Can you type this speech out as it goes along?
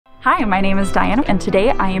Hi, my name is Diana, and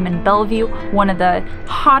today I am in Bellevue, one of the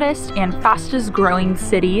hottest and fastest growing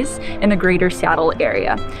cities in the greater Seattle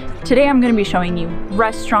area. Today I'm going to be showing you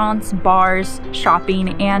restaurants, bars,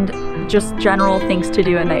 shopping, and just general things to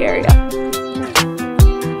do in the area.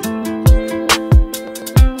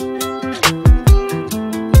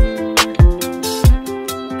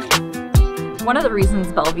 One of the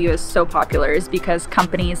reasons Bellevue is so popular is because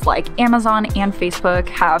companies like Amazon and Facebook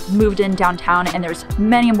have moved in downtown, and there's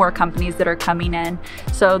many more companies that are coming in.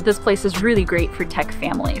 So this place is really great for tech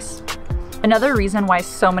families. Another reason why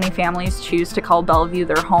so many families choose to call Bellevue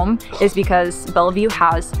their home is because Bellevue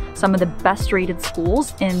has some of the best rated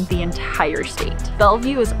schools in the entire state.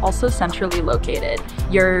 Bellevue is also centrally located.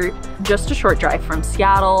 You're just a short drive from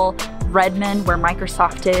Seattle, Redmond, where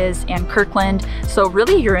Microsoft is, and Kirkland, so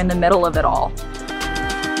really you're in the middle of it all.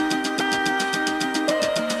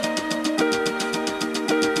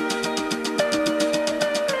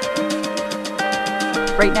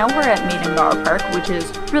 Right now we're at Maidenbauer Park, which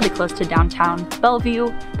is really close to downtown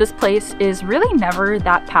Bellevue. This place is really never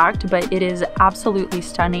that packed, but it is absolutely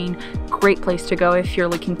stunning. Great place to go if you're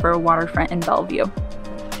looking for a waterfront in Bellevue.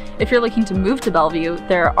 If you're looking to move to Bellevue,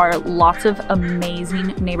 there are lots of amazing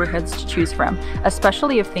neighborhoods to choose from,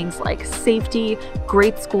 especially if things like safety,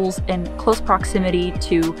 great schools, and close proximity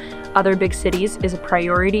to other big cities is a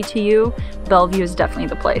priority to you. Bellevue is definitely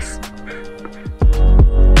the place.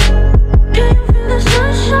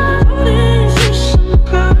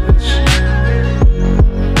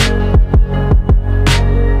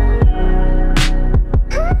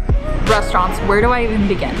 Restaurants, where do I even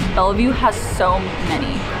begin? Bellevue has so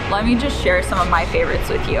many. Let me just share some of my favorites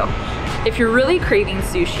with you. If you're really craving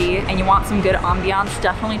sushi and you want some good ambiance,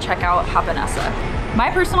 definitely check out Hapanessa.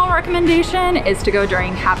 My personal recommendation is to go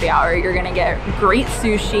during happy hour. You're gonna get great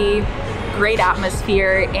sushi, great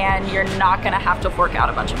atmosphere, and you're not gonna have to fork out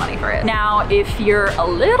a bunch of money for it. Now, if you're a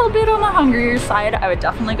little bit on the hungrier side, I would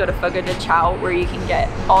definitely go to Fogo de Chao, where you can get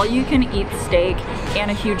all you can eat steak and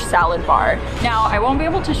a huge salad bar. Now, I won't be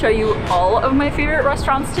able to show you all of my favorite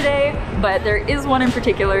restaurants today, but there is one in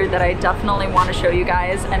particular that I definitely want to show you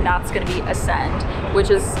guys, and that's gonna be Ascend, which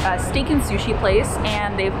is a steak and sushi place,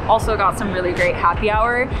 and they've also got some really great happy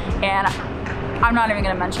hour, and I'm not even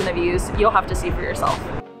gonna mention the views. You'll have to see for yourself.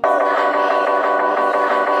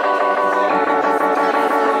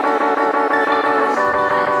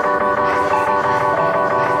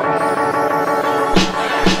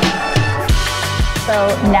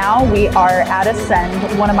 So now we are at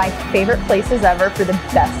Ascend, one of my favorite places ever for the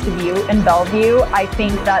best view in Bellevue. I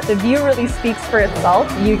think that the view really speaks for itself.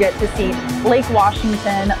 You get to see Lake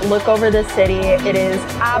Washington, look over the city. It is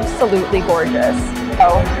absolutely gorgeous.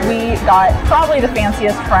 So we got probably the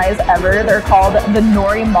fanciest fries ever. They're called the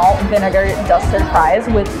Nori Malt Vinegar Dusted Fries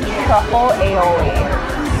with truffle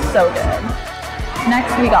aioli. So good.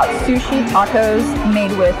 Next, we got sushi tacos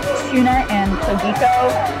made with tuna and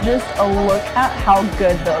togiko. Just a look at how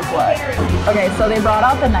good those look. Okay, so they brought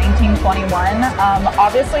out the 1921.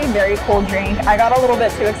 Obviously, very cool drink. I got a little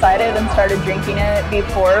bit too excited and started drinking it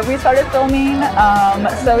before we started filming.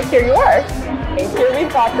 So here you are. Here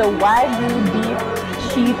we've got the Wagyu beef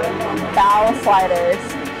cheap bow sliders.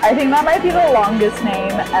 I think that might be the longest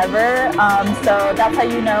name ever. So that's how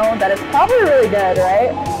you know that it's probably really good,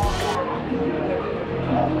 right?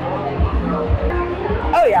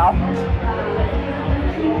 Oh yeah.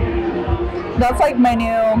 That's like my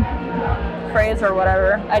new phrase or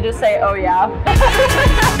whatever. I just say, oh yeah.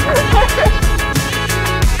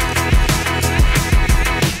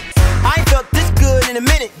 I ain't felt this good in a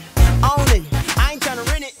minute. Only. I ain't trying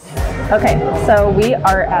to rent it. Okay, so we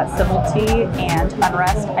are at Civility and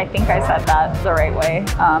Unrest. I think I said that the right way.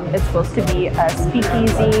 It's supposed to be a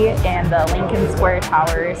speakeasy in the Lincoln Square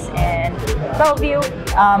Towers in Bellevue.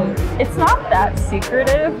 It's not that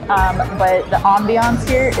secretive, but the ambiance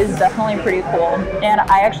here is definitely pretty cool. And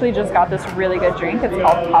I actually just got this really good drink. It's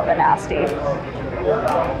called Papa Nasty.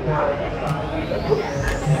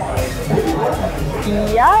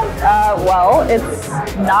 Yeah, well, it's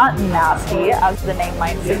not nasty, as the name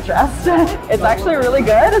might suggest. It's actually really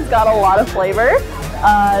good. It's got a lot of flavor.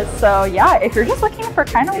 So yeah, if you're just looking for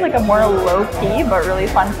kind of like a more low-key but really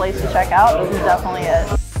fun place to check out, this is definitely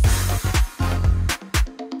it.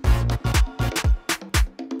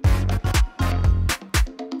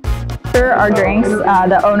 After our drinks,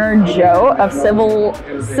 the owner, Joe, of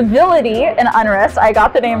Civility and Unrest, I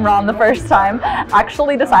got the name wrong the first time,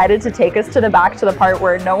 actually decided to take us to the back, to the part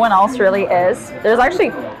where no one else really is. There's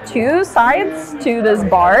actually 2 sides to this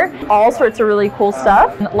bar, all sorts of really cool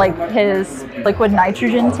stuff, like his liquid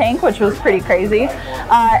nitrogen tank, which was pretty crazy.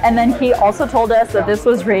 And then he also told us that this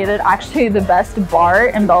was rated actually the best bar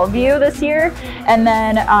in Bellevue this year, and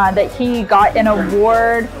then that he got an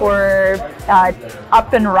award for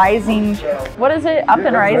Up and Rising, what is it? Up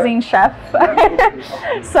and Rising Chef.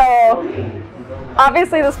 So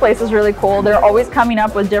obviously this place is really cool. They're always coming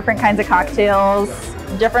up with different kinds of cocktails,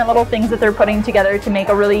 different little things that they're putting together to make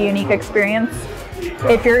a really unique experience.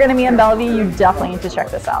 If you're going to be in Bellevue, you definitely need to check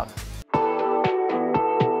this out.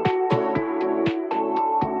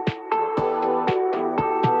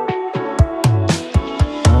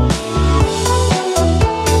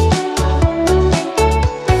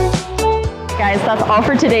 Guys, that's all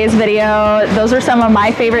for today's video. Those are some of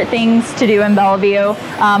my favorite things to do in Bellevue.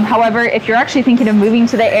 However, if you're actually thinking of moving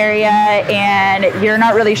to the area and you're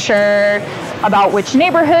not really sure about which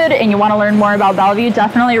neighborhood and you want to learn more about Bellevue,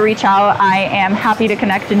 definitely reach out. I am happy to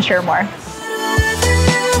connect and share more.